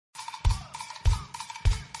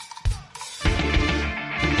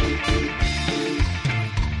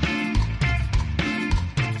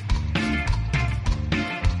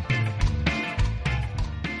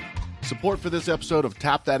Support for this episode of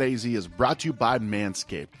Tap That AZ is brought to you by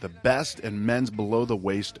Manscaped, the best in men's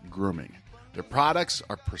below-the-waist grooming. Their products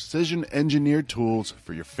are precision-engineered tools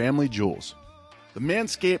for your family jewels. The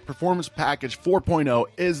Manscaped Performance Package 4.0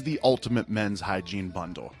 is the ultimate men's hygiene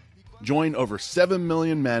bundle. Join over 7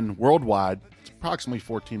 million men worldwide, it's approximately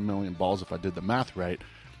 14 million balls if I did the math right,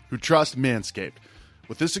 who trust Manscaped.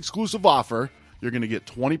 With this exclusive offer, you're going to get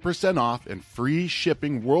 20% off and free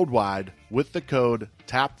shipping worldwide with the code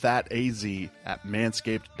TAPTHATAZ at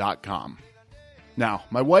manscaped.com. Now,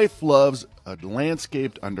 my wife loves a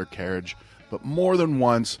landscaped undercarriage, but more than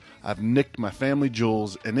once, I've nicked my family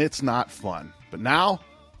jewels, and it's not fun. But now,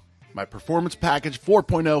 my Performance Package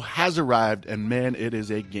 4.0 has arrived, and man, it is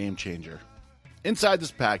a game changer. Inside this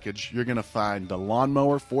package, you're going to find the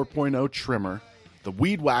Lawnmower 4.0 trimmer, the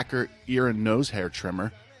Weed Whacker ear and nose hair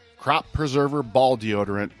trimmer, Crop Preserver ball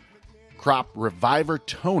deodorant, Crop Reviver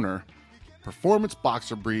toner, performance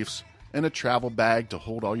boxer briefs, and a travel bag to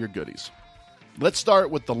hold all your goodies. Let's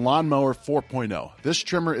start with the Lawnmower 4.0. This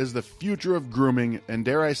trimmer is the future of grooming, and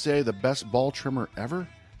dare I say, the best ball trimmer ever?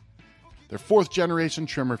 Their 4th generation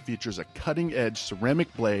trimmer features a cutting-edge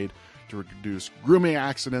ceramic blade to reduce grooming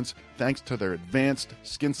accidents thanks to their advanced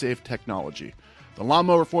skin-safe technology. The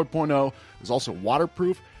Lawnmower 4.0 is also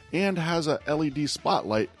waterproof and has a LED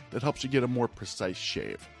spotlight that helps you get a more precise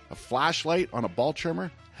shave. A flashlight on a ball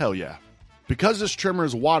trimmer? Hell yeah. Because this trimmer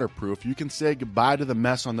is waterproof, you can say goodbye to the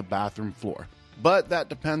mess on the bathroom floor. But that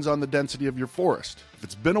depends on the density of your forest. If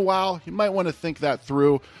it's been a while, you might want to think that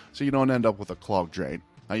through so you don't end up with a clogged drain.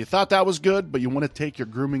 Now, you thought that was good, but you want to take your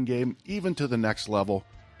grooming game even to the next level.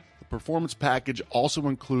 The Performance Package also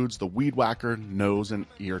includes the Weed Whacker nose and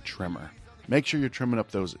ear trimmer. Make sure you're trimming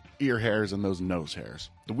up those ear hairs and those nose hairs.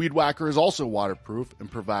 The Weed Whacker is also waterproof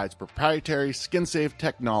and provides proprietary skin-safe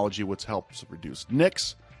technology which helps reduce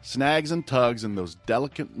nicks, snags, and tugs in those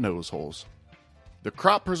delicate nose holes. The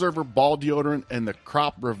Crop Preserver ball deodorant and the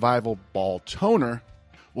Crop Revival ball toner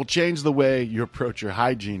will change the way you approach your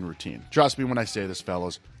hygiene routine. Trust me when I say this,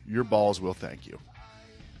 fellas, your balls will thank you.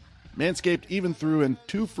 Manscaped even threw in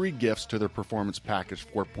 2 free gifts to their Performance Package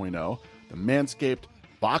 4.0, the Manscaped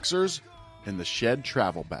Boxers and the Shed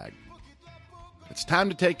Travel Bag. It's time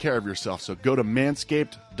to take care of yourself, so go to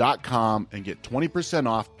manscaped.com and get 20%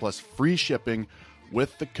 off plus free shipping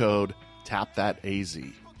with the code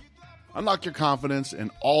TAPTHATAZ. Unlock your confidence and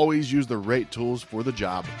always use the right tools for the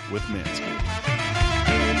job with Manscaped.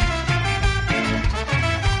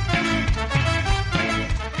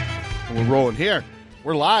 We're rolling here.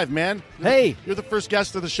 We're live, man. Hey. You're the first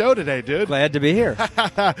guest of the show today, dude. Glad to be here.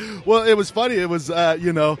 Well, it was funny. It was,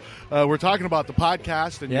 we're talking about the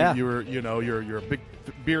podcast, and Yeah. you're a big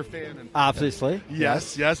beer fan. And, Obviously.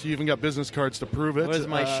 Yes. You even got business cards to prove it. What does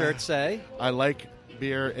my shirt say? I like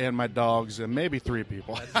beer and my dogs and maybe 3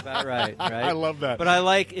 people. That's about right, right? I love that. But I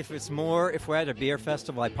like, if we're at a beer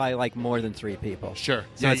festival, I probably like more than 3 people. Sure.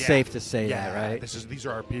 So it's safe to say that, right? These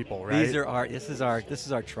are our people, right? This is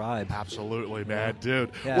our tribe. Absolutely, man, dude.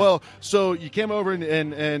 Yeah. Well, so you came over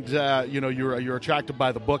and you're attracted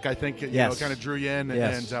by the book. I think Yes. kind of drew you in,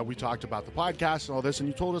 Yes. and we talked about the podcast and all this, and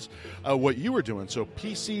you told us what you were doing. So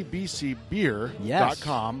PCBCbeer.com.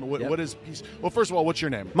 Yes. What is PC? Well, first of all, what's your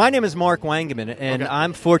name? My name is Mark Wangeman, and Okay.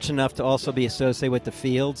 I'm fortunate enough to also be associated with the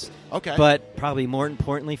Fields. Okay. But probably more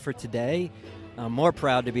importantly for today, I'm more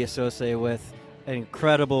proud to be associated with an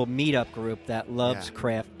incredible meetup group that loves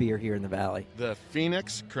craft beer here in the Valley. The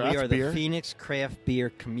Phoenix Craft We are Beer. the Phoenix Craft Beer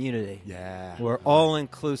Community. Yeah. We're all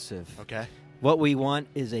inclusive. Okay. What we want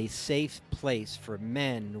is a safe place for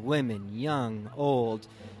men, women, young, old,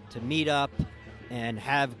 to meet up and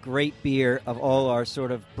have great beer of all our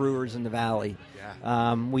sort of brewers in the Valley.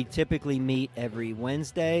 Yeah. We typically meet every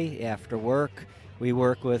Wednesday after work. We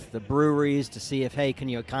work with the breweries to see if, hey, can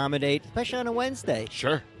you accommodate, especially on a Wednesday,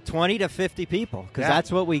 Sure. 20 to 50 people, because Yeah.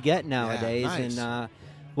 that's what we get nowadays. nice. And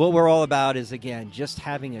what we're all about is, again, just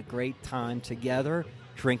having a great time together,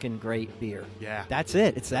 drinking great beer. Yeah. That's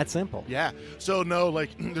it. It's that simple. Yeah. So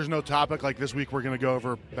there's no topic like this week. We're going to go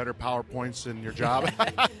over better PowerPoints in your job.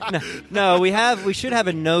 No, we should have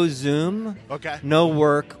a no Zoom, Okay. no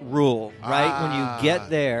work rule, right? When you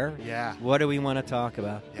get there, yeah. what do we want to talk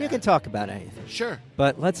about? Yeah. You can talk about anything. Sure.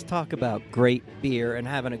 But let's talk about great beer and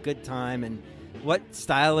having a good time and what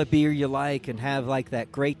style of beer you like and have like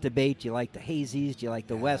that great debate. Do you like the hazies? Do you like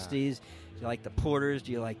the Westies? Do you like the porters?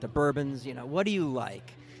 Do you like the bourbons? What do you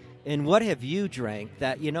like? And what have you drank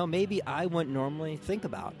that, maybe I wouldn't normally think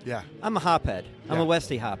about? Yeah. I'm a hophead. I'm Yeah. a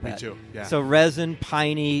Westie hophead. Me too, yeah. So resin,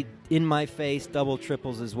 piney, in my face, double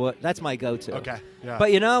triples that's my go-to. Okay, yeah.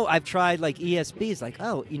 But, I've tried like ESBs, like,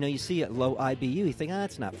 you see a low IBU, you think,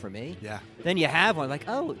 that's not for me. Yeah. Then you have one, like,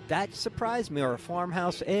 that surprised me, or a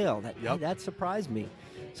farmhouse ale. Yep. That surprised me.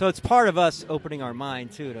 So it's part of us opening our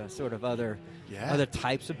mind, too, to sort of other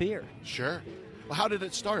types of beer. Sure. Well, how did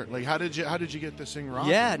it start? Like, how did you get this thing wrong?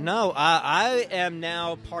 Yeah, no, I am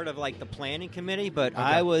now part of like the planning committee, but Okay.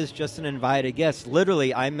 I was just an invited guest.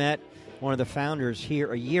 Literally, I met one of the founders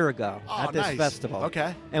here a year ago at this nice. festival.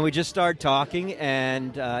 Okay. And we just started talking,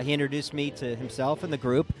 and he introduced me to himself and the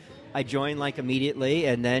group. I joined like immediately,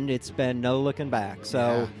 and then it's been no looking back.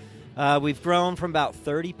 So we've grown from about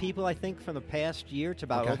 30 people, I think, from the past year to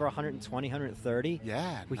about over 120, 130.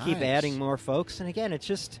 Yeah, We nice. keep adding more folks, and again, it's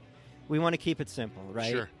just... we want to keep it simple,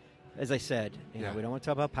 right? Sure. As I said, Yeah. we don't want to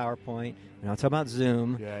talk about PowerPoint. We don't talk about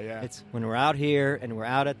Zoom. Yeah. It's when we're out here and we're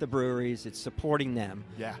out at the breweries, it's supporting them,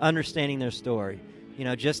 Yeah. understanding their story,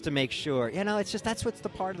 just to make sure. It's just that's what's the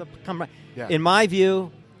part of the Yeah. In my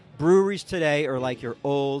view, breweries today are like your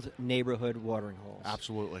old neighborhood watering holes.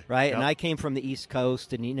 Absolutely. Right? Yep. And I came from the East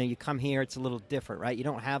Coast, and, you come here, it's a little different, right? You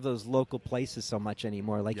don't have those local places so much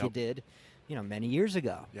anymore like you Yep. did, many years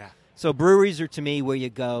ago. Yeah. So breweries are, to me, where you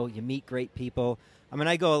go, you meet great people. I mean,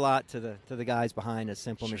 I go a lot to the guys behind a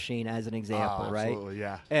Simple Machine as an example, right? Absolutely,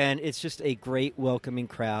 yeah. And it's just a great, welcoming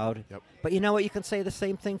crowd. Yep. But you know what? You can say the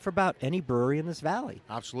same thing for about any brewery in this valley.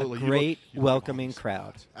 Absolutely. A You great, look at welcoming all these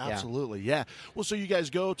crowd. spots. Absolutely, yeah. Well, so you guys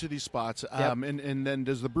go to these spots, Yep. and then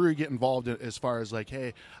does the brewery get involved as far as like,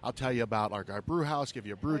 hey, I'll tell you about our brew house, give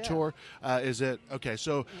you a brew tour? Is it okay?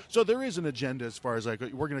 So there is an agenda as far as like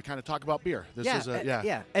we're going to kind of talk about beer. This is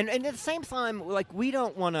yeah. And at the same time, like we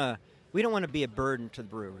don't want to be a burden to the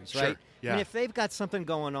breweries, Sure, right? yeah. I mean, if they've got something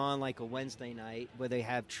going on like a Wednesday night where they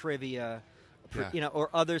have trivia, Yeah. or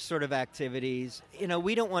other sort of activities,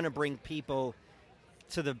 we don't want to bring people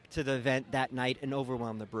to the event that night and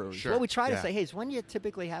overwhelm the breweries. Sure, What we try to yeah. say, hey, is when you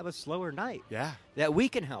typically have a slower night Yeah. that we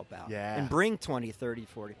can help out Yeah. and bring 20, 30,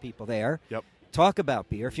 40 people there. Yep. Talk about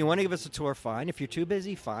beer. If you want to give us a tour, fine. If you're too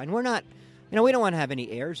busy, fine. We're not, we don't want to have any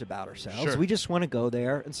airs about ourselves. Sure. We just want to go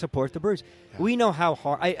there and support the breweries. We know how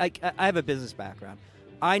hard. I have a business background.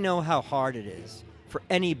 I know how hard it is for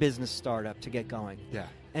any business startup to get going. Yeah.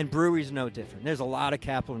 And breweries no different. There's a lot of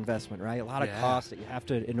capital investment, right? A lot of Yeah. costs that you have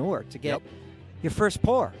to in order to get Yep. your first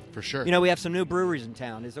pour. For sure. We have some new breweries in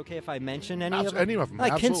town. Is it okay if I mention any of them? Any of them,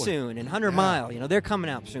 Like absolutely. Kinsoon and 100 Yeah. Mile. They're coming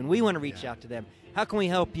out soon. We want to reach out to them. How can we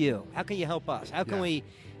help you? How can you help us? How can Yeah. we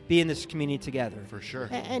be in this community together? For sure.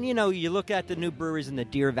 And you look at the new breweries in the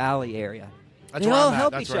Deer Valley area. That's they where all I'm at.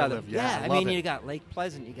 help That's each where I other. live. Yeah, I I love mean, it. you got Lake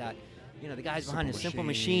Pleasant. You got the guys behind the Simple Simple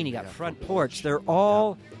Machine. You Machine, got yeah, Front Front Porch. Porch. They're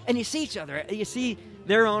all, and you see each other. You see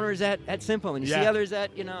their owners at Simple, and you see Yeah. others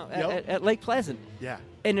at at Lake Pleasant. Yeah.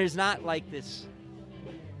 And there's not like this,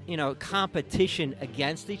 competition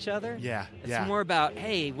against each other. Yeah. It's Yeah. more about,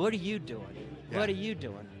 hey, what are you doing? Yeah. What are you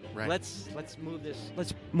doing? Right. Let's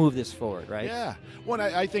move this forward, right? Yeah. Well,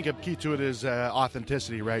 I think a key to it is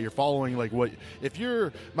authenticity, right? You're following like what if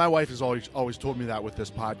you're. My wife has always told me that with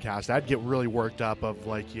this podcast, I'd get really worked up of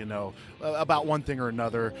like about one thing or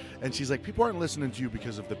another, and she's like, people aren't listening to you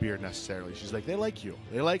because of the beer necessarily. She's like, they like you,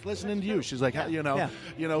 they like listening to you. She's like,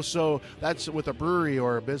 so that's with a brewery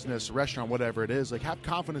or a business, a restaurant, whatever it is. Like, have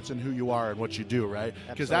confidence in who you are and what you do, right?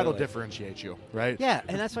 Because that'll Absolutely. differentiate you, right? Yeah,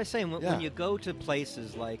 and that's why I'm saying Yeah. when you go to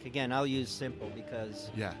places like, again, I'll use Simple because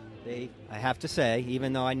Yeah. I have to say,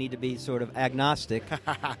 even though I need to be sort of agnostic,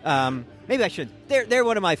 maybe I should. They're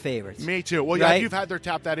one of my favorites. Me too. Well, Right? you've had their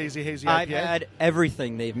Tap That Hazy IPA. I've had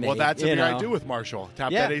everything they've made. Well, that's a you beer I know. do with Marshall.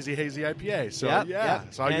 Tap Yeah. That Hazy IPA. So, Yep, yeah. yep.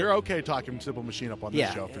 So And- you're okay talking Simple Machine up on this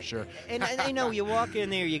Yeah. show for sure. And you walk in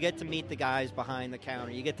there, you get to meet the guys behind the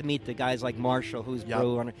counter. You get to meet the guys like Marshall, who's Yep.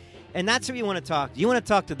 brewing. And that's who you want to talk to. You want to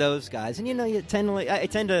talk to those guys. And, I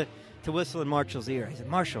tend to whistle in Marshall's ear. I said,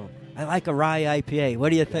 Marshall, I like a rye IPA. What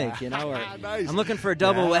do you think? Or, Nice. I'm looking for a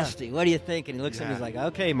double Yeah. Westie. What do you think? And he looks at me, Yeah. he's like,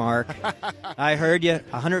 okay, Mark, I heard you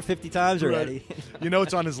 150 times already.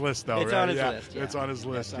 It's on his list, though, It's right? on his yeah. list, yeah. It's on his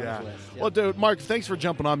list, It's on yeah. his list, yeah. Well, dude, Mark, thanks for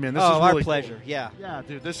jumping on, man. This Oh, is our really pleasure. cool. Yeah. Yeah,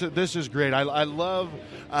 dude, this is great. I love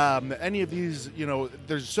any of these.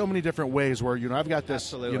 There's so many different ways where I've got this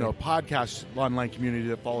Absolutely. podcast online community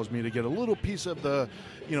that follows me to get a little piece of the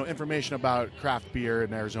information about craft beer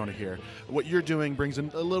in Arizona here. What you're doing brings in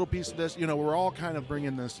a little piece of this. We're all kind of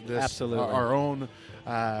bringing this Absolutely. our own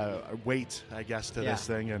weight, I guess, to Yeah. this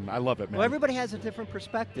thing, and I love it, man. Well, everybody has a different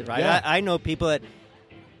perspective, right? Yeah. I know people that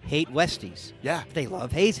hate Westies. Yeah. They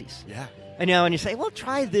love hazies. Yeah. And you say, well,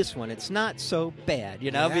 try this one. It's not so bad,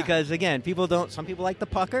 because again, some people like the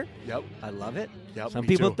pucker. Yep. I love it. Yep. Some Me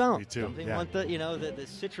people too. don't. Me too. Some people Yeah. want the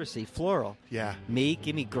citrusy, floral. Yeah. Me,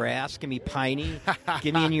 give me grass, give me piney,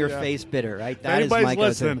 give me in your face bitter, right? If That is anybody's my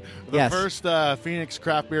listening, go-to. the Yes. first Phoenix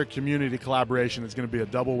Craft Beer Community collaboration is going to be a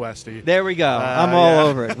double Westie. There we go. I'm all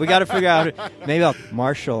over it. We got to figure out. Maybe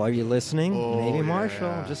Marshall, are you listening? Oh, Maybe Marshall.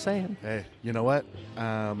 yeah. I'm just saying. Hey, you know what?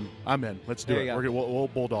 I'm in. Let's do There it. you go. We'll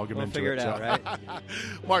bulldog him We'll into figure it. it out, right?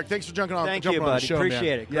 Mark, thanks for jumping on. Thank jumping you, on buddy. the show, Appreciate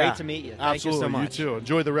man. it. Great Yeah. to meet you. Thank Absolutely. you so much. You too.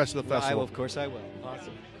 Enjoy the rest of the festival. Of course I will.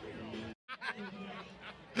 Awesome.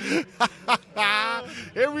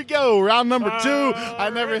 Here we go. Round number 2. I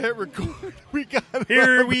never hit record.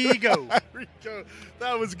 Here we go.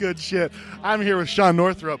 That was good shit. I'm here with Sean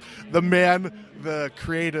Northrup, the man, the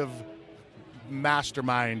creative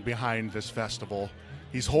mastermind behind this festival.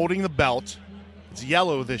 He's holding the belt. It's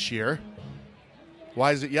yellow this year.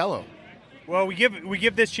 Why is it yellow? Well, we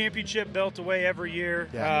give this championship belt away every year.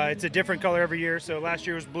 Yeah. It's a different color every year. So last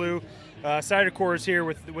year was blue. Cytocor is here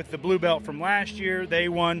with the blue belt from last year. They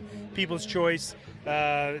won People's Choice.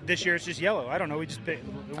 This year it's just yellow. I don't know. We just picked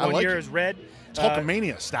one like year it. is red. It's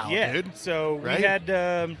Hulkamania style, Yeah. dude. So Right? we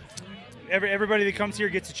had everybody that comes here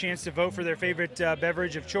gets a chance to vote for their favorite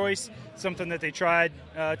beverage of choice, something that they tried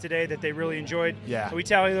today that they really enjoyed. Yeah. We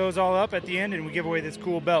tally those all up at the end, and we give away this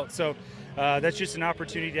cool belt. So that's just an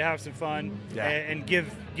opportunity to have some fun and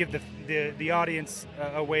give the audience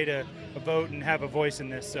a way to vote and have a voice in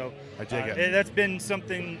this. So I dig it. That's been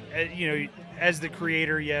something, as the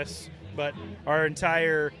creator, yes, but our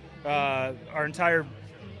entire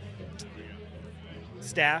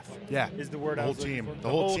staff is the word The I whole was looking team. for. The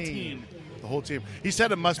whole team. The whole team. He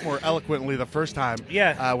said it much more eloquently the first time.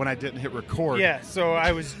 Yeah. When I didn't hit record. Yeah, so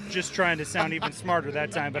I was just trying to sound even smarter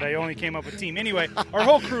that time, but I only came up with team. Anyway, our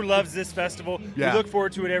whole crew loves this festival. Yeah. We look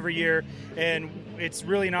forward to it every year, and it's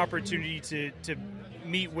really an opportunity to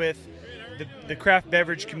meet with the craft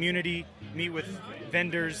beverage community, meet with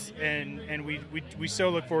vendors, and we so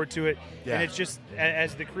look forward to it. Yeah. And it's just,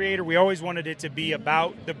 as the creator, we always wanted it to be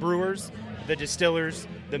about the brewers, the distillers,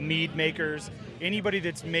 the mead makers, anybody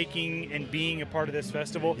that's making and being a part of this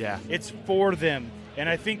festival. Yeah. It's for them. And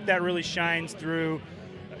I think that really shines through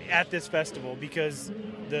at this festival because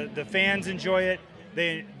the fans enjoy it.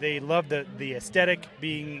 They love the aesthetic,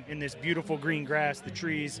 being in this beautiful green grass, the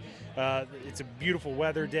trees. It's a beautiful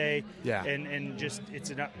weather day. Yeah. And just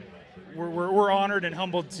we're honored and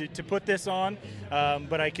humbled to put this on,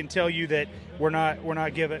 but I can tell you that we're not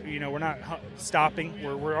stopping.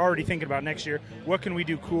 We're already thinking about next year. What can we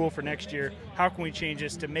do cool for next year? How can we change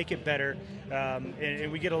this to make it better?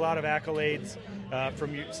 And we get a lot of accolades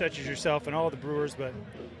from you, such as yourself and all the brewers, but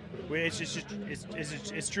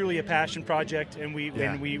it's truly a passion project, and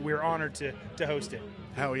we're honored to host it.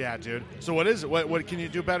 Hell yeah, dude. So what is it? What can you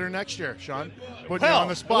do better next year, Sean? Putting you on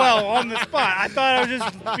the spot. Well, on the spot. I thought I was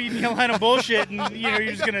just feeding you a line of bullshit, and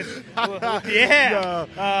you're just gonna,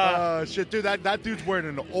 shit, dude. That dude's wearing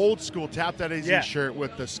an old school Tap That AZ shirt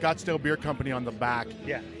with the Scottsdale Beer Company on the back.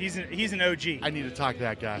 Yeah, he's an OG. I need to talk to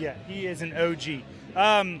that guy. Yeah, he is an OG.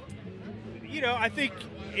 I think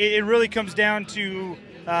it really comes down to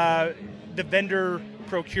the vendor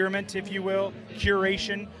procurement, if you will,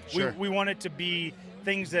 curation. Sure. We want it to be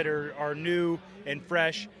things that are new and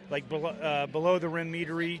fresh, like Below the Rim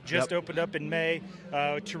Meadery just opened up in May.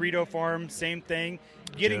 Torito Farm, same thing.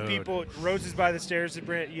 Getting people, Roses by the Stairs,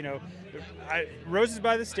 Roses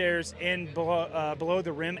by the Stairs and Below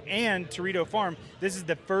the Rim and Torito Farm. This is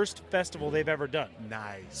the first festival they've ever done.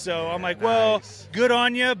 Nice. So I'm like, well, good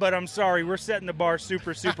on you, but I'm sorry. We're setting the bar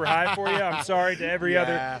super, super high for you. I'm sorry to every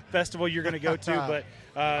other festival you're going to go to, but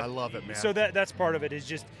I love it, man. So that's part of it, is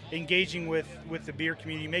just engaging with the beer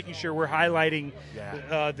community, making sure we're highlighting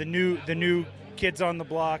the new kids on the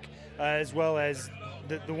block, as well as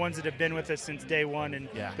the ones that have been with us since day one, and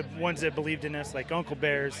the ones that believed in us, like Uncle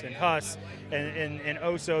Bears and Huss and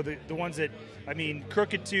Oso, the ones that,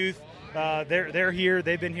 Crooked Tooth, they're here.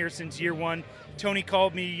 They've been here since year one. Tony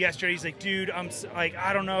called me yesterday. He's like, dude,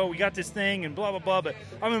 I don't know. We got this thing and blah, blah, blah, but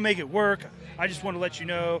I'm going to make it work. I just want to let you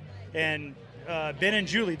know. And Ben and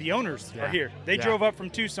Julie, the owners, are here. They drove up from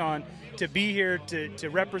Tucson to be here to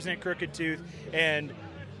represent Crooked Tooth. And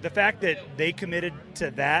the fact that they committed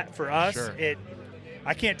to that for us,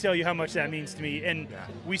 I can't tell you how much that means to me. And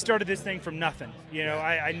we started this thing from nothing.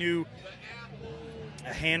 I knew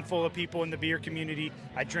a handful of people in the beer community.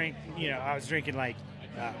 I was drinking like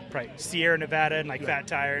probably Sierra Nevada and like Fat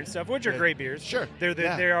Tire and stuff, which are great beers. Sure.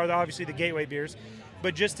 They are obviously the gateway beers.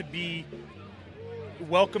 But just to be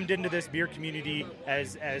welcomed into this beer community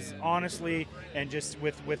as honestly and just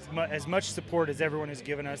with as much support as everyone has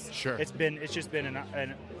given us. Sure. It's just been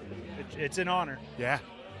it's an honor. Yeah.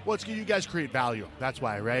 Well, you guys create value. That's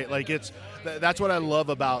why, right? Like that's what I love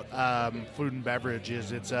about food and beverage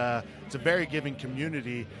is it's a very giving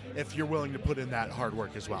community if you're willing to put in that hard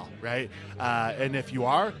work as well, right? And if you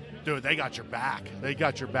are, dude, they got your back. They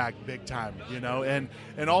got your back big time,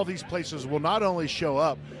 And all these places will not only show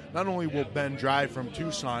up, not only will Ben drive from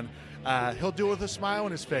Tucson. He'll do it with a smile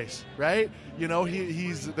on his face, right?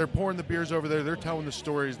 They're pouring the beers over there. They're telling the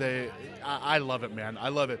stories. I love it, man. I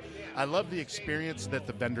love it. I love the experience that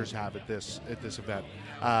the vendors have at this event,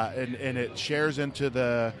 and it shares into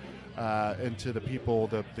the people,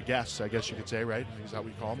 the guests, I guess you could say, right? Is that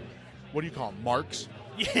what you call them? What do you call them? Marks?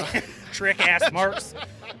 Yeah, trick-ass marks.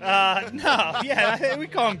 We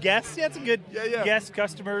call them guests. Yeah, it's a good guests,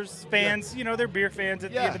 customers, fans. Yeah. They're beer fans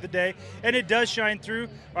at the end of the day. And it does shine through.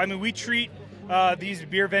 I mean, we treat these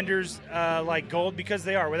beer vendors like gold because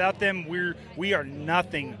they are. Without them, we are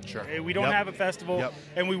nothing. Sure. We don't have a festival,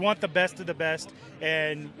 and we want the best of the best.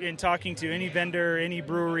 And in talking to any vendor, any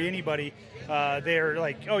brewery, anybody, they're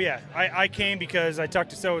like, oh, yeah, I came because I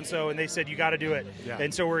talked to so-and-so, and they said, you got to do it. Yeah.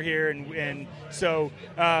 And so we're here. And so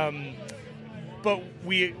but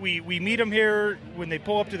we meet them here when they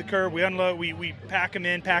pull up to the curb. We unload. We pack them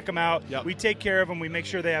in, pack them out. Yep. We take care of them. We make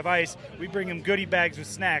sure they have ice. We bring them goodie bags with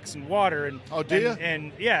snacks and water. And oh, do you?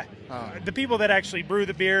 And yeah, the people that actually brew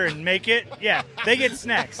the beer and make it, yeah, they get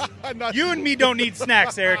snacks. You and me don't need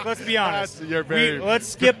snacks, Eric. Let's be honest. Let's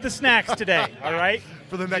skip the snacks today. All right.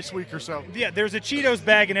 For the next week or so. Yeah, there's a Cheetos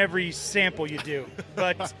bag in every sample you do.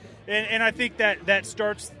 But and I think that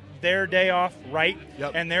starts their day off right,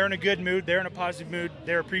 and they're in a good mood, they're in a positive mood,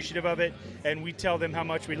 they're appreciative of it, and we tell them how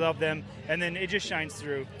much we love them, and then it just shines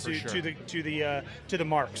through to the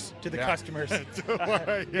marks, to the customers,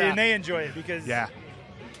 and they enjoy it because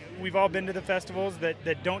we've all been to the festivals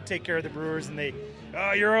that don't take care of the brewers, and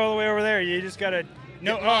you're all the way over there, you just gotta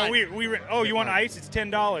you want ice? It's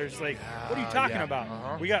 $10. Like, what are you talking about?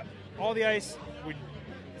 Uh-huh. We got all the ice,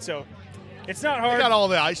 so it's not hard. We got all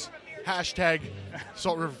the ice. Hashtag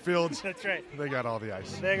Salt River Fields. That's right. They got all the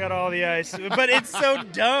ice. They got all the ice. But it's so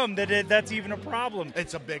dumb that that's even a problem.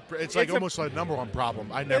 It's almost like a number one problem.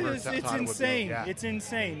 I never thought it's it would be. insane. Yeah. It's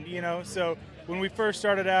insane, So when we first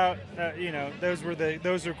started out, those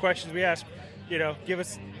were questions we asked. Give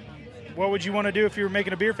us, what would you want to do if you were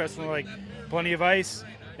making a beer festival? Like, plenty of ice,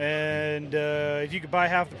 and if you could buy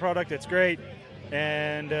half the product, that's great.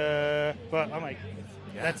 And but I'm like,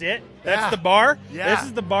 that's it? That's the bar? Yeah. This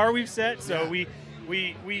is the bar we've set. So we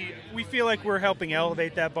feel like we're helping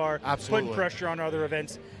elevate that bar, Absolutely. putting pressure on other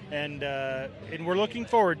events, and we're looking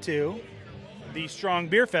forward to the Strong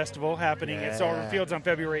Beer Festival happening at Salt River Fields on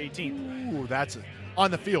February 18th. Ooh, that's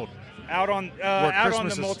on the field. Out on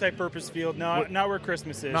the multi-purpose field, not where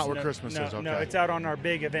Christmas is. Not where Christmas is. Okay. No, it's out on our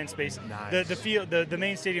big event space. Nice. The field, the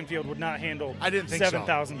main stadium field would not handle. I didn't think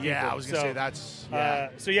 7,000 people. Yeah, I was gonna say that's.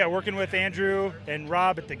 Yeah. Working with Andrew and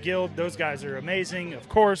Rob at the Guild, those guys are amazing. Of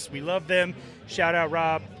course, we love them. Shout out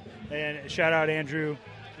Rob and shout out Andrew.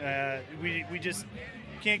 We just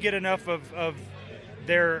can't get enough of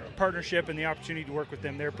their partnership and the opportunity to work with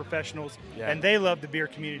them. They're professionals, and they love the beer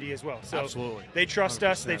community as well. So absolutely, they trust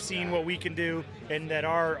us. They've seen what we can do, and that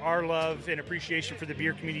our love and appreciation for the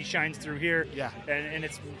beer community shines through here. Yeah, and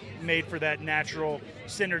it's made for that natural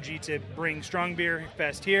synergy to bring Strong Beer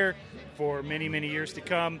Fest here for many, many years to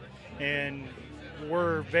come. And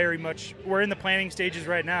we're in the planning stages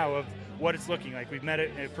right now of what it's looking like. We've met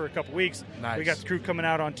it for a couple weeks. Nice. We got the crew coming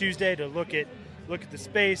out on Tuesday to look at the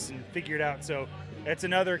space and figure it out. So it's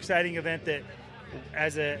another exciting event that,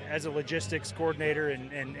 as a logistics coordinator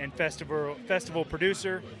and festival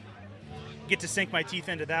producer, get to sink my teeth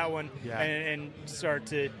into that one and start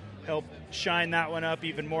to help shine that one up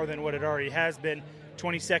even more than what it already has been.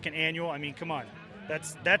 22nd annual. I mean, come on,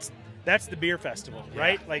 that's the beer festival,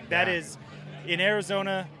 right? Like that is in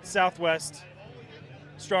Arizona Southwest.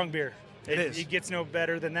 Strong beer. It gets no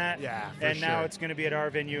better than that. Yeah, and now it's going to be at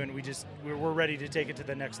our venue, and we're ready to take it to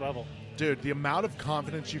the next level. Dude, the amount of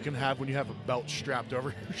confidence you can have when you have a belt strapped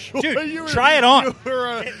over your shoulder. Dude, try it on.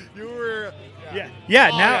 You were.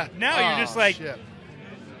 Yeah. Now you're just like. Shit.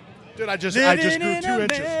 Dude, I just grew 2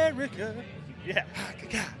 inches.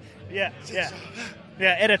 Yeah.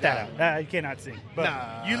 Yeah, edit that out. You cannot sing.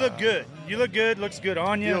 But you look good. Looks good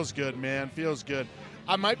on you. Feels good, man. Feels good.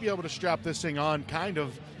 I might be able to strap this thing on, kind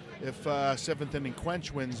of, if 7th Inning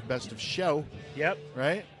Quench wins Best of Show. Yep.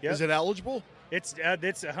 Right? Yep. Is it eligible? It's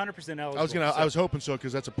 100% eligible. I was hoping so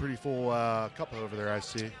because that's a pretty full cup over there. I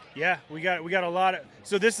see. Yeah, we got a lot of.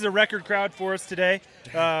 So this is a record crowd for us today.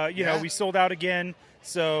 You know, we sold out again.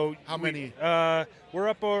 So how many? We're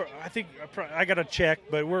up. I think I got to check,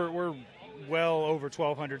 but we're well over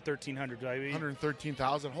 1,200, 1,300.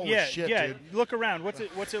 113,000. Holy yeah, shit, yeah. dude! Look around. What's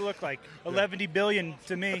it look like? 11 billion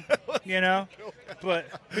to me, you know. But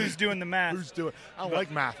who's doing the math? I don't like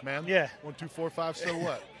math, man. Yeah. 1, 2, 4, 5. So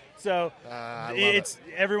what? So it's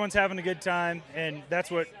everyone's having a good time, and that's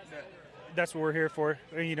what we're here for.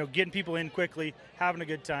 You know, getting people in quickly, having a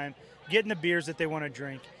good time, getting the beers that they want to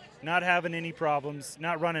drink, not having any problems,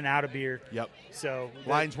 not running out of beer. Yep. So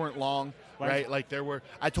lines weren't long, right? Like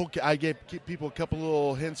I gave people a couple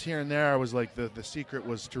little hints here and there. I was like, the secret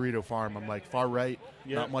was Torito Farm. I'm like, far right,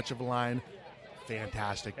 not much of a line.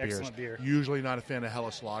 Fantastic Excellent beers. beer. Usually not a fan of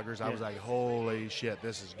Hellas Lagers. I was like, holy shit,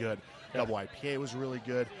 this is good. Double IPA was really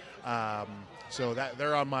good. So that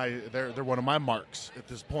they're one of my marks at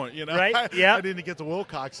this point, you know. Right? Yeah. I didn't get the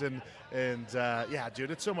Wilcox and yeah,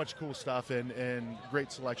 dude, it's so much cool stuff and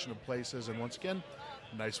great selection of places. And once again,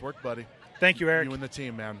 nice work, buddy. Thank you, Eric. You and the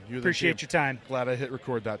team, man. Appreciate your time. Glad I hit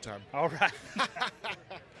record that time. All right.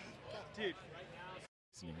 Dude.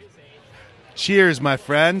 Cheers, my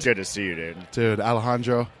friend. Good to see you, dude. Dude,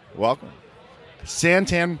 Alejandro. Welcome.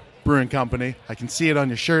 Santan Brewing Company. I can see it on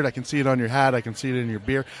your shirt. I can see it on your hat. I can see it in your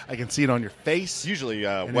beer. I can see it on your face. Usually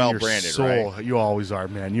and well in your branded, soul. right? You always are,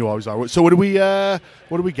 man. You always are. So what do we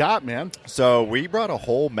got, man? So we brought a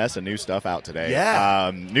whole mess of new stuff out today.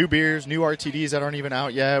 Yeah. New beers, new RTDs that aren't even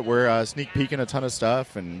out yet. We're sneak peeking a ton of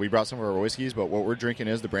stuff, and we brought some of our whiskeys, but what we're drinking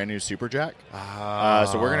is the brand new Super Jack.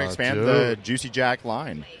 So we're going to expand the Juicy Jack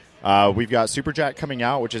line. We've got Super Jack coming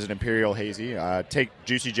out, which is an Imperial Hazy. Take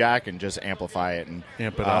Juicy Jack and just amplify it and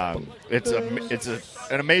amp it up. It's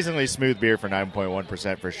an amazingly smooth beer for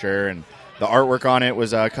 9.1% for sure. And the artwork on it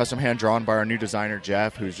was custom hand drawn by our new designer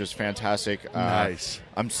Jeff, who's just fantastic. Nice.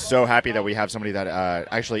 I'm so happy that we have somebody that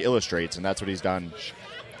actually illustrates, and that's what he's done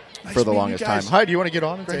Nice for the meeting longest you time. guys. Hi, do you want to get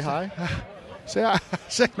on and say hi?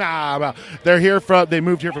 Say nah. They're here they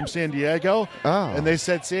moved here from San Diego, and they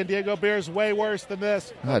said San Diego beer is way worse than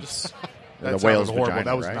this. That's That the whale's sounded horrible. vagina,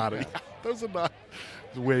 That was right? not that was not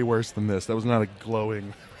way worse than this. That was not a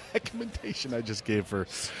glowing recommendation I just gave for.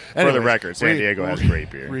 For the record, San Diego has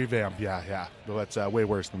great beer. Revamp, yeah. Well, that's way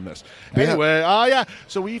worse than this. Anyway,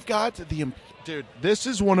 so we've got dude. This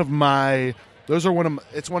is one of my.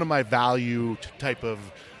 It's one of my value type of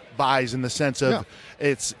buys in the sense of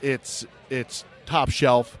it's top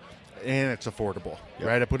shelf and it's affordable,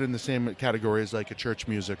 right? I put it in the same category as like a church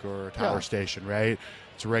music or a tower station, right?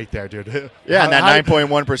 It's right there, dude. Yeah, and that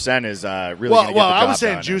 9.1% is really going to get the I job was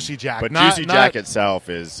saying done. Juicy Jack, But not- Juicy not- Jack itself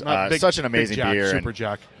is Not such an amazing Big Jack, beer. Super and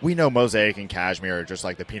Jack. we know Mosaic and Cashmere are just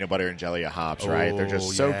like the peanut butter and jelly of hops, right? They're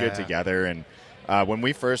just so good yeah. together. And when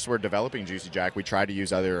we first were developing Juicy Jack, we tried to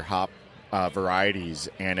use other hop varieties,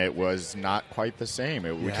 and it was not quite the same.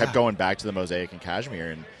 We kept going back to the Mosaic and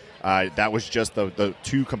Cashmere, and that was just the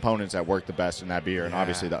two components that worked the best in that beer, and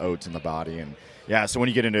obviously the oats in the body. And so when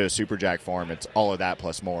you get into a Super Jack form, it's all of that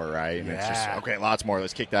plus more, right? And it's just, okay, lots more.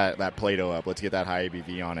 Let's kick that Play-Doh up. Let's get that high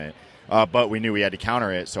ABV on it. But we knew we had to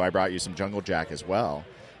counter it, so I brought you some Jungle Jack as well,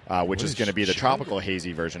 which is going to be the tropical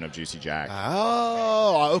hazy version of Juicy Jack.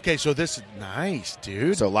 Oh, okay. So this is nice,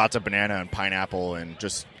 dude. So lots of banana and pineapple and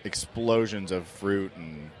just explosions of fruit,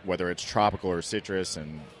 and whether it's tropical or citrus,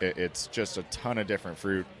 and it's just a ton of different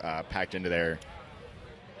fruit packed into there.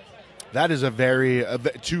 That is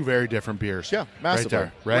two very different beers. Yeah, massively.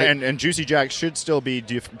 Right there, right? And Juicy Jack should still be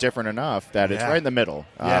different enough that it's right in the middle.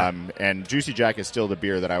 Yeah. And Juicy Jack is still the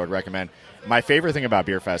beer that I would recommend. My favorite thing about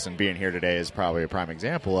Beer Fest and being here today is probably a prime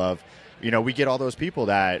example of, we get all those people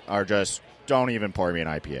that are just, don't even pour me an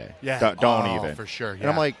IPA. Yeah. Don't even. For sure. Yeah. And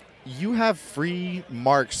I'm like, you have free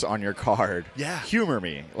marks on your card. Yeah. Humor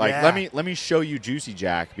me. Let me show you Juicy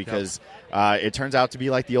Jack, because it turns out to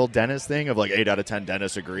be like the old Dennis thing of like 8 out of 10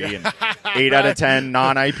 dentists agree, and 8 out of 10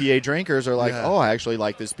 non-IPA drinkers are like, oh, I actually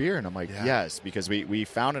like this beer. And I'm like, yes, because we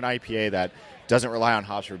found an IPA that doesn't rely on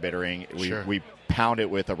hops for bittering. We pound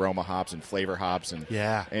it with aroma hops and flavor hops,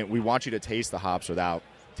 and we want you to taste the hops without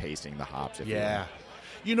tasting the hops. If you will.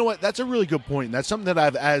 You know what? That's a really good point. That's something that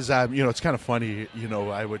I've, it's kind of funny,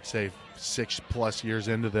 I would say 6+ years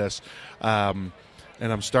into this,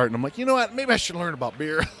 and I'm like, you know what? Maybe I should learn about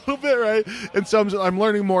beer a little bit, right? And so I'm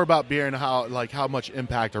learning more about beer and how much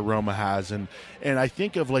impact aroma has, and I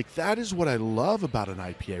think of like that is what I love about an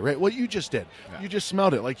IPA, right? What you just did, you just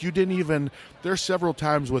smelled it. Like you didn't even. There's several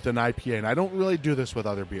times with an IPA, and I don't really do this with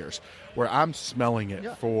other beers, where I'm smelling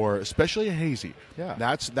it for, especially a hazy. Yeah,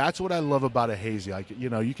 that's what I love about a hazy. Like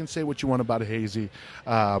you can say what you want about a hazy.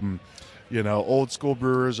 Old school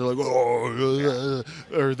brewers are like,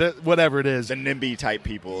 or that, whatever it is. The NIMBY type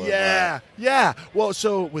people. Yeah. Well,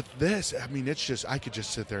 so with this, I mean, it's just, I could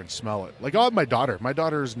just sit there and smell it. Like, I'll have my daughter. My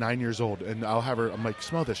daughter is 9 years old, and I'll have her, I'm like,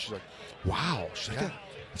 smell this. She's like, wow. She's like,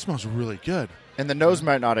 that smells really good. And the nose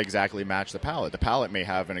might not exactly match the palate. The palate may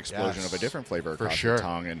have an explosion of a different flavor across the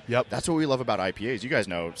tongue. And that's what we love about IPAs. You guys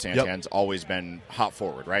know Santan's always been hop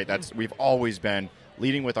forward, right? We've always been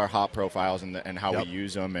leading with our hop profiles and how we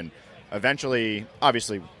use them. And eventually,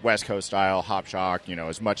 obviously, West Coast style, hop shock,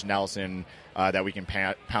 as much Nelson that we can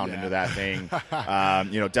pound into that thing.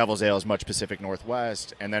 Devil's Ale as much Pacific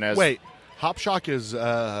Northwest. And then hop shock is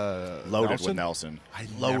loaded with Nelson. I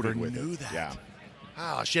never knew that. Yeah.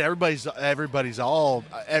 Oh, shit, everybody's all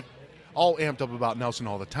amped up about Nelson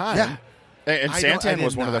all the time. Yeah. And Santan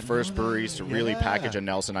was one of the first breweries to really package a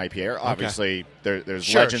Nelson IPA. Obviously,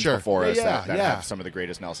 there's legends before us that have some of the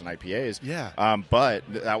greatest Nelson IPAs. Yeah. But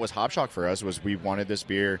that was Hop Shock for us. Was we wanted this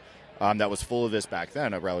beer that was full of this back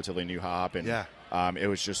then, a relatively new hop, and it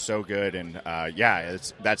was just so good. And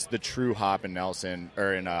that's the true hop in Nelson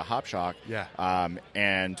or in Hop Shock. Yeah.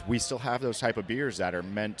 And we still have those type of beers that are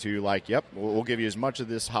meant to we'll give you as much of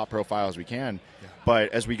this hop profile as we can. Yeah.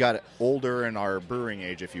 But as we got older in our brewing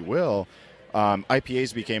age, if you will.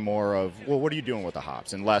 IPAs became more of, what are you doing with the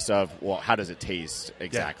hops? And less of, how does it taste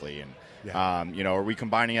exactly? Yeah. And, are we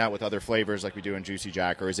combining that with other flavors like we do in Juicy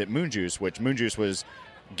Jack? Or is it Moon Juice, which Moon Juice was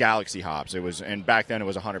Galaxy hops. And back then it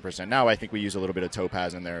was 100%. Now I think we use a little bit of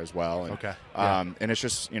Topaz in there as well. And, and it's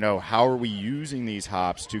just, how are we using these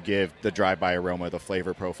hops to give the drive-by aroma, the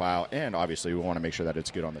flavor profile, and obviously we want to make sure that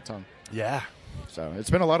it's good on the tongue. Yeah. So it's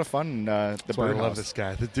been a lot of fun. That's why I love this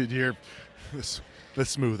guy. Dude, you're the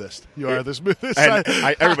smoothest. You are the smoothest. And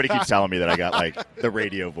everybody keeps telling me that I got the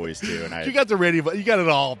radio voice too. And you got the radio. You got it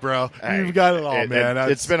all, bro. You've got it all, man.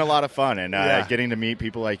 It's been a lot of fun, and getting to meet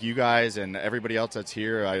people like you guys and everybody else that's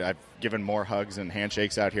here. I've given more hugs and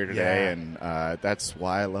handshakes out here today, and that's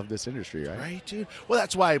why I love this industry. Right, dude. Well,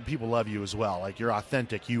 that's why people love you as well. Like you're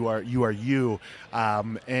authentic. You are you,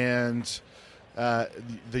 and.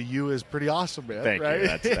 The you is pretty awesome, man. Thank right?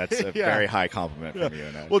 you. That's a very high compliment from you.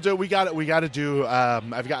 Well, dude, we got to do.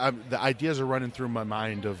 I've got the ideas are running through my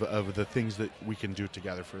mind of the things that we can do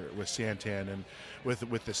together with Santan and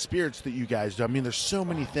with the spirits that you guys do. I mean, there's so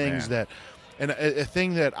many things that, and a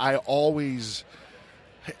thing that I am almost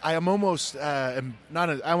I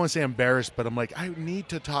want to say embarrassed, but I'm like, I need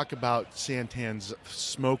to talk about Santan's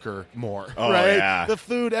smoker more. Oh, right? Yeah. The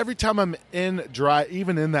food. Every time I'm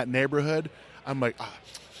even in that neighborhood, I'm like,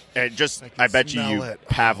 and I bet you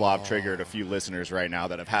Pavlov triggered a few listeners right now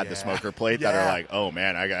that have had the smoker plate that are like, oh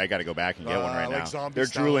man, I got to go back and get one right now. They're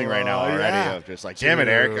drooling right now already. Of just like, damn it,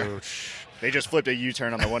 Eric. They just flipped a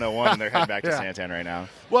U-turn on the 101 and they're heading back to Santan right now.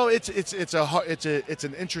 Well, it's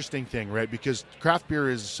an interesting thing, right? Because craft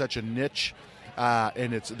beer is such a niche,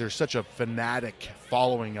 and there's such a fanatic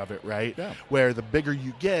following of it, right? Yeah. Where the bigger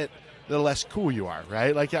you get, the less cool you are,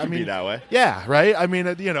 right? Like, I mean, be that way. Yeah, right. I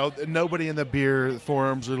mean, nobody in the beer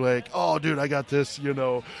forums are like, "Oh, dude, I got this."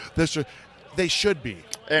 This. They should be.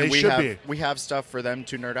 And we have stuff for them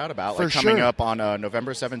to nerd out about. Like coming up on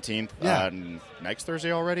November 17th, next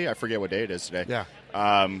Thursday already. I forget what day it is today.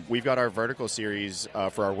 Yeah. We've got our vertical series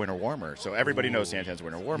for our Winter Warmer. So everybody knows Santan's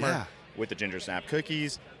Winter Warmer with the Ginger Snap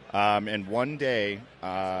cookies. And one day,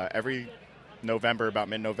 every November, about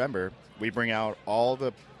mid-November, we bring out all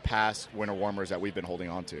the past Winter Warmers that we've been holding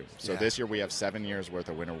on to. So this year we have 7 years worth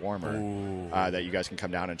of Winter Warmer that you guys can come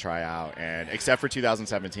down and try out. And except for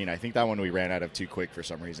 2017, I think that one we ran out of too quick for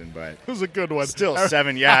some reason, but it was a good one. Still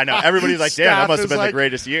 7. Yeah, I know. Everybody's like, damn, that must have been the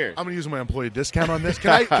greatest year. I'm going to use my employee discount on this.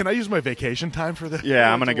 Can I use my vacation time for this?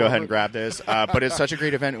 Yeah, I'm going to go ahead and grab this. But it's such a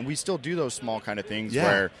great event, and we still do those small kind of things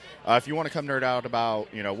where if you want to come nerd out about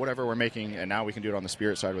whatever we're making, and now we can do it on the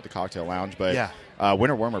spirit side with the cocktail lounge. But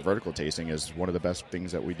Winter Warmer vertical tasting is one of the best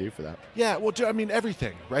things that we do for that. Yeah, well, I mean,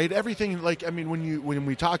 everything, right? Everything, like, I mean, when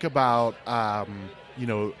we talk about,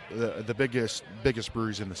 the biggest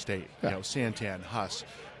breweries in the state, Santan, Huss,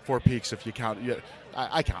 Four Peaks, if you count,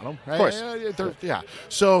 I count them, right? Of course.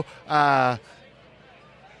 So,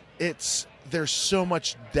 it's there's so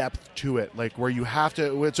much depth to it, like where you have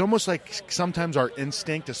to. It's almost like sometimes our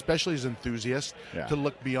instinct, especially as enthusiasts, to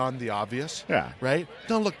look beyond the obvious. Yeah. Right.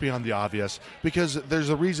 Don't look beyond the obvious, because there's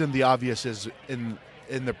a reason the obvious is in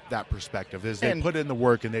that perspective. Is they put in the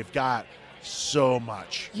work and they've got so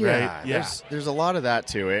much. Right? Yeah. There's a lot of that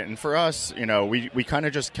to it, and for us, we kind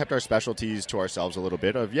of just kept our specialties to ourselves a little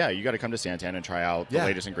bit. Of you got to come to Santan and try out the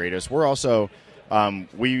latest and greatest. We're also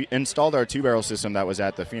we installed our 2-barrel system that was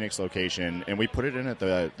at the Phoenix location, and we put it in at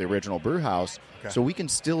the original brew house, so we can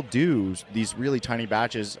still do these really tiny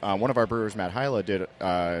batches. One of our brewers, Matt Hyla, did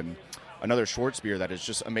another Schwartz beer that is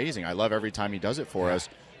just amazing. I love every time he does it for us,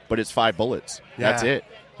 but it's 5 bullets. That's it.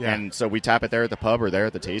 Yeah. And so we tap it there at the pub or there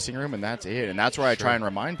at the tasting room, and that's it. And that's where I try and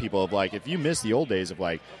remind people of, like, if you miss the old days of,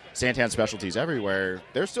 like, Santan specialties everywhere,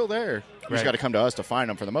 they're still there. You just got to come to us to find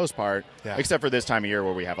them for the most part, except for this time of year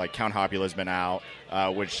where we have, like, Count Hopula's been out,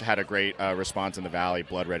 which had a great response in the Valley,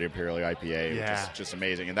 Blood Red Imperial IPA, which is just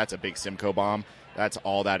amazing. And that's a big Simcoe bomb. That's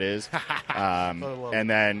all that is. And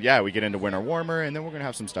then, we get into Winter Warmer, and then we're going to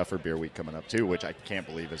have some stuff for Beer Week coming up, too, which I can't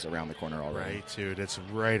believe is around the corner already. Right, dude. It's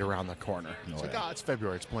right around the corner. It's like, it's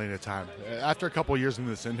February. It's plenty of time. After a couple of years in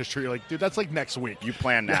this industry, you're like, dude, that's like next week. You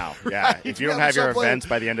plan now. Right. If you don't have your events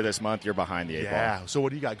by the end of this month, you're behind the 8 ball. Yeah. So what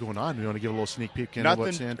do you got going on? Do you want to give a little sneak peek into what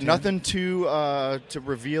Santan? Nothing to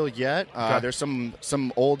reveal yet. There's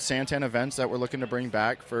some old Santan events that we're looking to bring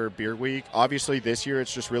back for Beer Week. Obviously, this year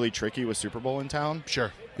it's just really tricky with Super Bowl in town.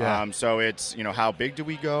 Sure. Yeah. So it's, how big do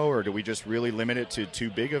we go, or do we just really limit it to 2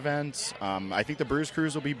 big events? I think the Brews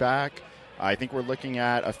Cruise will be back. I think we're looking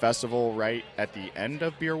at a festival right at the end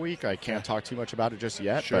of Beer Week. I can't talk too much about it just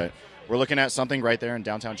yet, but we're looking at something right there in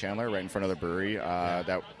downtown Chandler, right in front of the brewery,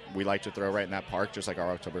 that we like to throw right in that park, just like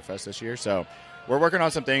our Oktoberfest this year. So we're working on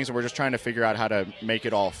some things, and we're just trying to figure out how to make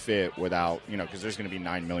it all fit without, because there's going to be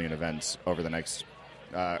 9 million events over the next,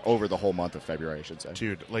 over the whole month of February, I should say.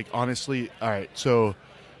 Dude, like, honestly, all right, so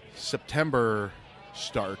September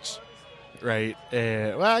starts, right?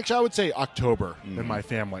 Well, actually, I would say October in my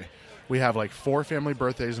family. We have like 4 family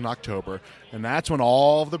birthdays in October, and that's when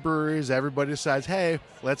all of the breweries, everybody decides, hey,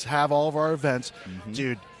 let's have all of our events.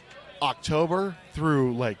 Dude, October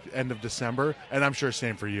through like end of December, and I'm sure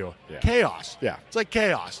same for you. Chaos. Yeah. It's like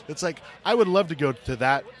chaos. It's like, I would love to go to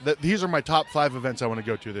that. These are my top 5 events I want to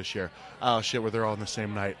go to this year. Oh shit, where they're all on the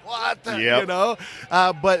same night. What the, you know?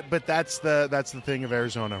 But that's the thing of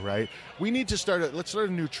Arizona, right? We need to let's start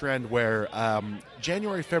a new trend where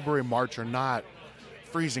January, February, March are not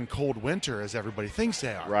freezing cold winter as everybody thinks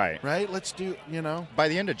they are. Right? Let's do, By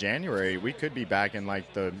the end of January, we could be back in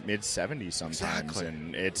like the mid-70s sometimes. Exactly.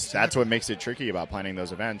 And that's what makes it tricky about planning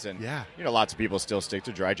those events. And, lots of people still stick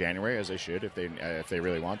to dry January, as they should if they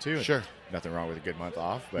really want to. Sure. Nothing wrong with a good month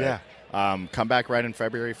off. But come back right in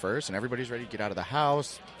February 1st, and everybody's ready to get out of the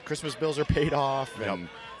house. Christmas bills are paid off, and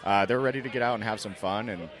they're ready to get out and have some fun.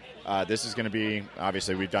 And this is going to be,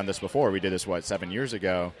 obviously, we've done this before. We did this, 7 years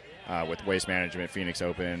ago? With Waste Management, Phoenix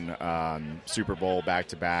Open, Super Bowl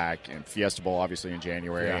back-to-back, and Fiesta Bowl obviously in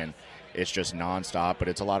January, and it's just nonstop. But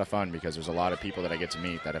it's a lot of fun because there's a lot of people that I get to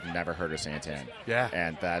meet that have never heard of Santan.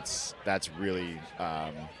 And that's really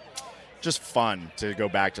just fun to go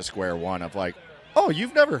back to square one of like, oh,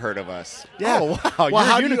 you've never heard of us. Oh, wow. Well,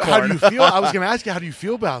 how do you feel? I was going to ask you, how do you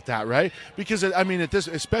feel about that, right? Because, I mean,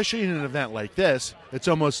 especially in an event like this, it's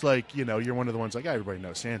almost like, you're one of the ones like, everybody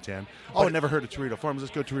knows Santan. Oh, I never heard of Torito Farms.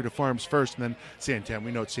 Let's go Torito Farms first, and then Santan.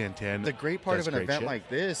 We know it's Santan. The great part of an event like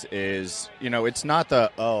this is, it's not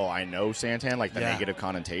the, I know Santan, like the negative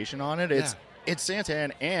connotation on it. It's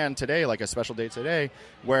Santan, and today, like a special day today,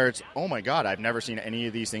 where it's, oh my God, I've never seen any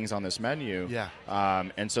of these things on this menu.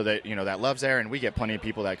 And so that, that love's there, and we get plenty of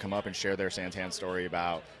people that come up and share their Santan story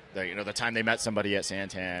about the time they met somebody at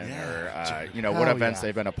Santan or, what events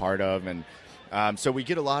they've been a part of. And so we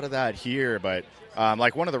get a lot of that here, but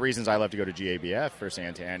like one of the reasons I love to go to GABF for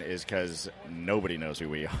Santan is because nobody knows who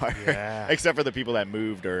we are, except for the people that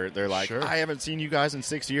moved, or they're like, I haven't seen you guys in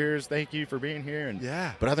 6 years. Thank you for being here. And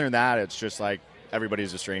but other than that, it's just like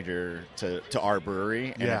everybody's a stranger to our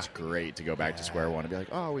brewery, and it's great to go back to square one and be like,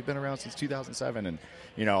 oh, we've been around since 2007, and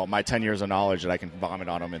my 10 years of knowledge that I can vomit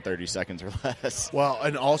on them in 30 seconds or less. Well,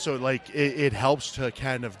 and also like it helps to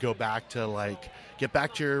kind of go back to like get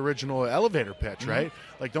back to your original elevator pitch, right?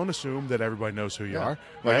 Like, don't assume that everybody knows who you are.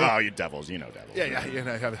 Like, right? oh, you devils,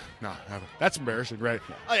 devils. No, that's embarrassing, right?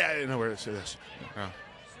 Oh yeah, I know where to say this.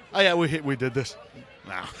 Oh yeah, we did this.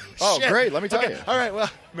 No. Oh, great! Let me tell you. All right. Well,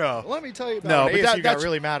 no. Let me tell you about it. You got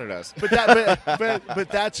really mad at us. But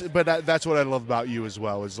that's what I love about you as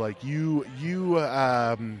well. Is like you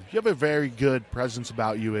have a very good presence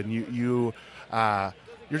about you, and you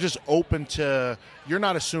you're just open to. You're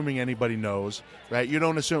not assuming anybody knows, right? You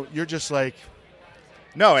don't assume. You're just like,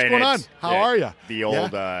 no, what's and going on? How are you?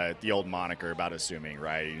 The old moniker about assuming,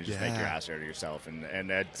 right? You just make your ass out of yourself, and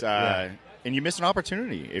that's and you miss an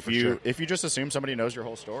opportunity if you just assume somebody knows your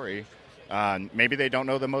whole story. Maybe they don't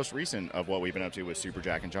know the most recent of what we've been up to with Super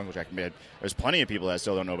Jack and Jungle Jack. There's plenty of people that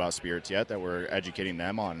still don't know about spirits yet, that we're educating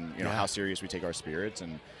them on how serious we take our spirits,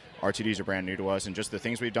 and RTDs are brand new to us, and just the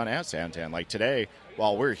things we've done at Santan. Like today,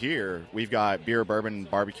 while we're here, we've got beer, bourbon,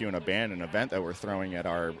 barbecue, and a band, an event that we're throwing at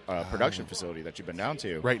our production facility that you've been down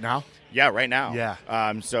to. Right now? Yeah, right now.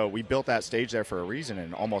 Yeah. So we built that stage there for a reason,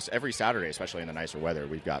 and almost every Saturday, especially in the nicer weather,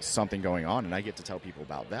 we've got something going on, and I get to tell people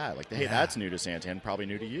about that. Like, hey, that's new to Santan, probably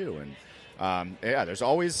new to you, and there's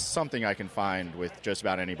always something I can find with just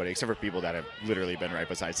about anybody, except for people that have literally been right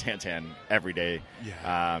beside Santan every day,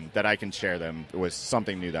 that I can share them with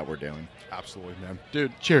something new that we're doing. Absolutely, man.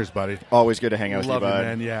 Dude, cheers, buddy. Always good to hang out with you, bud.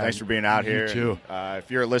 Man. Yeah. Thanks for being out here. You too. And, if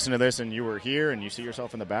you're listening to this and you were here and you see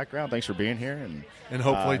yourself in the background, thanks for being here. And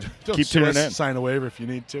hopefully don't keep tuning in. Sign a waiver if you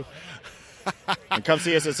need to. And come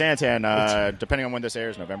see us at Santan. Depending on when this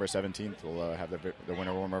airs, November 17th, we'll have the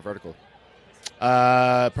Winter Warmer Vertical.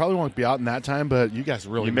 Probably won't be out in that time, but you guys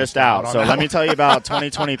really missed out. So let me tell you about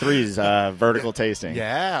 2023's vertical tasting.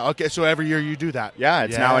 Yeah. Okay. So every year you do that. Yeah.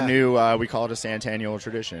 It's now a new. We call it a Santannual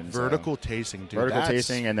tradition. Vertical tasting. Dude, vertical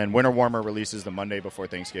tasting, and then Winter Warmer releases the Monday before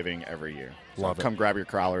Thanksgiving every year. So Love it. Come grab your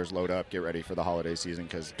crowlers, load up, get ready for the holiday season,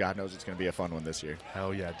 because God knows it's going to be a fun one this year.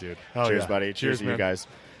 Hell yeah, dude. Cheers, buddy. Cheers to you guys.